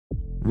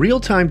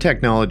Real-time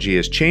technology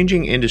is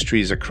changing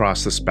industries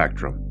across the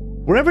spectrum.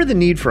 Wherever the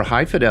need for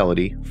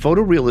high-fidelity,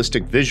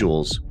 photorealistic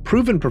visuals,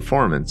 proven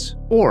performance,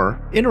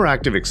 or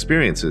interactive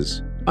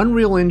experiences,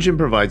 Unreal Engine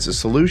provides a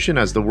solution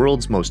as the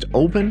world's most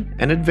open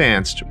and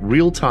advanced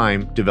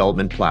real-time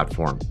development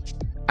platform.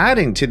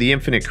 Adding to the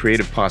infinite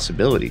creative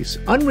possibilities,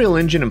 Unreal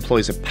Engine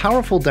employs a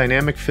powerful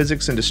dynamic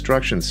physics and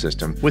destruction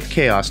system with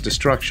chaos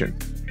destruction.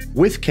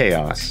 With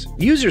chaos,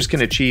 users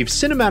can achieve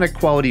cinematic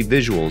quality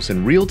visuals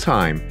in real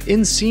time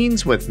in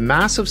scenes with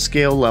massive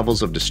scale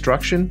levels of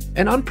destruction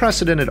and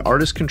unprecedented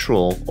artist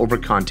control over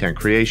content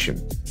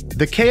creation.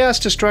 The chaos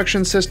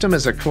destruction system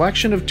is a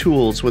collection of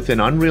tools within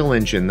Unreal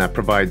Engine that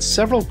provides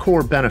several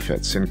core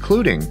benefits,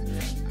 including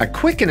a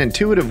quick and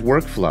intuitive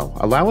workflow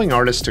allowing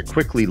artists to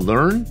quickly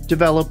learn,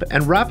 develop,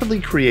 and rapidly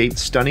create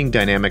stunning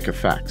dynamic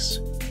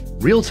effects.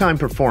 Real-time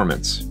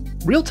performance.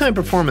 Real-time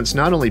performance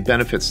not only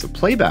benefits the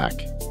playback,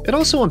 it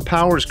also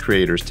empowers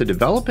creators to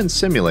develop and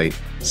simulate,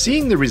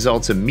 seeing the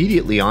results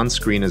immediately on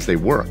screen as they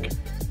work.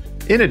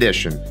 In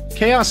addition,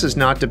 chaos is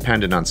not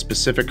dependent on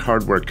specific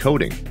hardware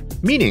coding,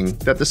 meaning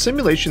that the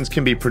simulations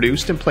can be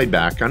produced and played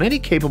back on any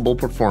capable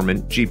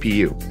performant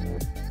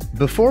GPU.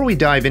 Before we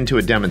dive into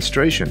a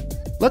demonstration,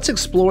 let's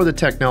explore the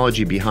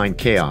technology behind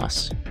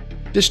chaos.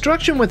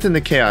 Destruction within the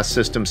chaos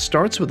system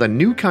starts with a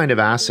new kind of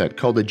asset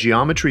called a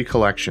geometry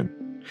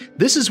collection.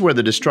 This is where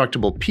the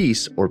destructible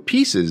piece or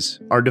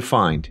pieces are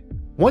defined.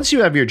 Once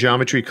you have your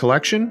geometry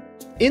collection,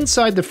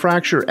 inside the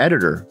fracture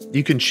editor,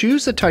 you can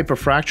choose the type of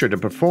fracture to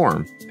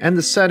perform and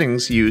the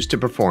settings used to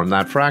perform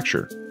that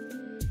fracture.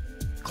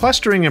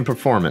 Clustering and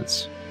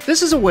performance.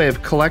 This is a way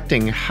of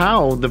collecting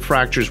how the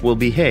fractures will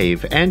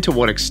behave and to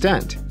what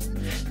extent.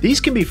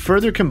 These can be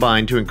further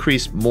combined to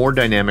increase more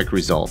dynamic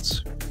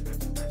results.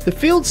 The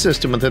field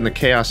system within the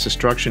chaos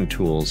destruction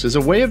tools is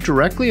a way of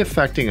directly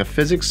affecting a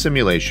physics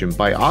simulation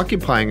by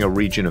occupying a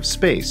region of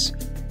space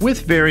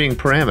with varying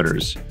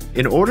parameters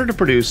in order to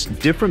produce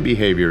different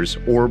behaviors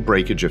or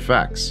breakage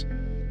effects.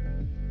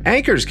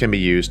 Anchors can be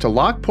used to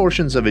lock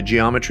portions of a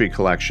geometry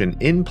collection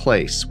in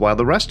place while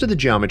the rest of the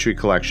geometry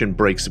collection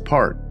breaks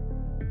apart.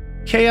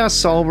 Chaos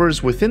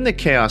solvers within the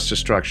chaos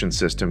destruction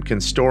system can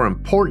store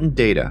important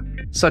data,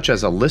 such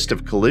as a list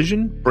of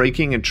collision,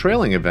 breaking, and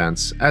trailing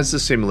events as the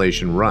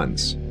simulation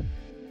runs.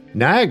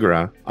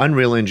 Niagara,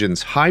 Unreal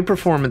Engine's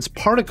high-performance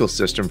particle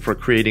system for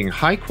creating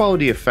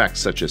high-quality effects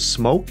such as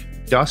smoke,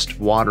 dust,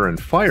 water, and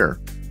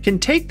fire, can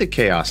take the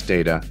chaos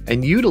data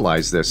and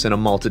utilize this in a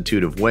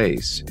multitude of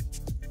ways.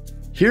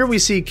 Here we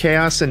see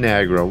Chaos and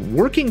Niagara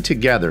working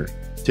together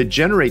to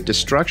generate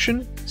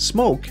destruction,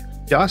 smoke,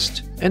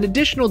 dust, and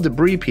additional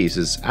debris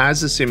pieces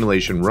as the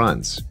simulation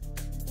runs.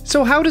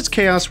 So how does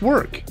chaos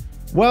work?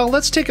 Well,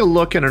 let's take a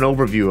look at an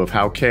overview of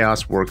how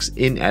chaos works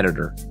in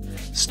Editor.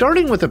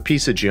 Starting with a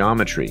piece of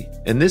geometry,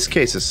 in this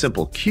case a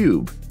simple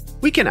cube,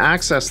 we can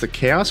access the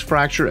Chaos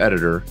Fracture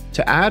Editor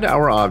to add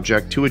our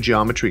object to a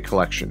geometry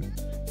collection,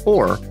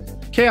 or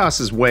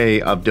Chaos's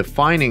way of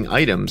defining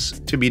items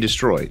to be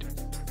destroyed.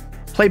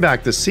 Play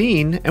back the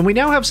scene, and we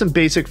now have some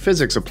basic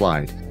physics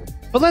applied.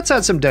 But let's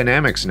add some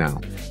dynamics now.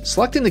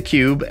 Selecting the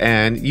cube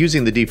and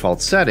using the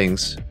default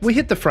settings, we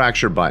hit the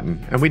fracture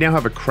button, and we now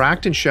have a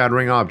cracked and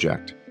shattering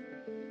object.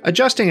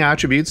 Adjusting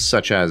attributes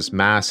such as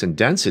mass and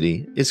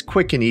density is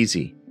quick and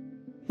easy.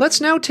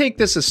 Let's now take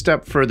this a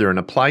step further and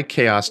apply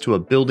chaos to a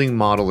building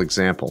model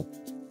example.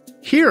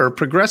 Here,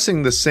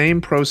 progressing the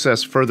same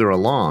process further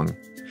along,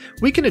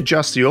 we can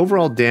adjust the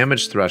overall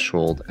damage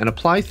threshold and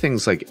apply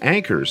things like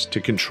anchors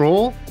to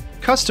control,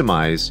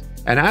 customize,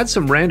 and add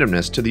some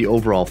randomness to the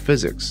overall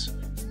physics.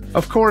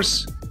 Of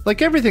course,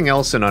 like everything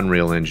else in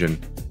Unreal Engine,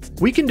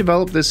 we can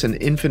develop this in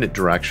infinite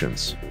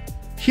directions.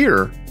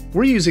 Here,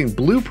 we're using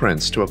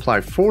blueprints to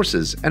apply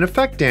forces and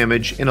affect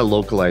damage in a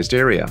localized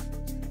area.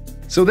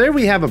 So there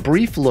we have a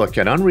brief look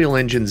at Unreal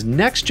Engine's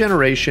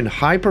next-generation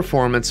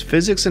high-performance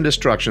physics and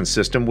destruction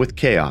system with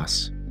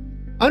chaos.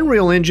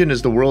 Unreal Engine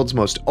is the world's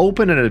most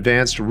open and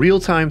advanced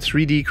real-time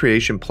 3D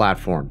creation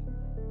platform,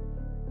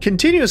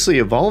 continuously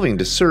evolving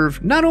to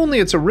serve not only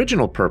its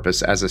original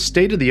purpose as a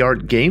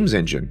state-of-the-art games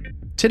engine.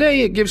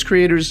 Today, it gives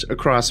creators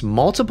across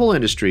multiple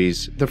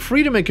industries the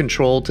freedom and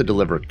control to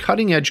deliver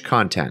cutting-edge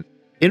content,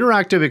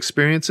 interactive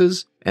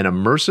experiences, and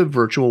immersive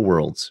virtual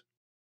worlds.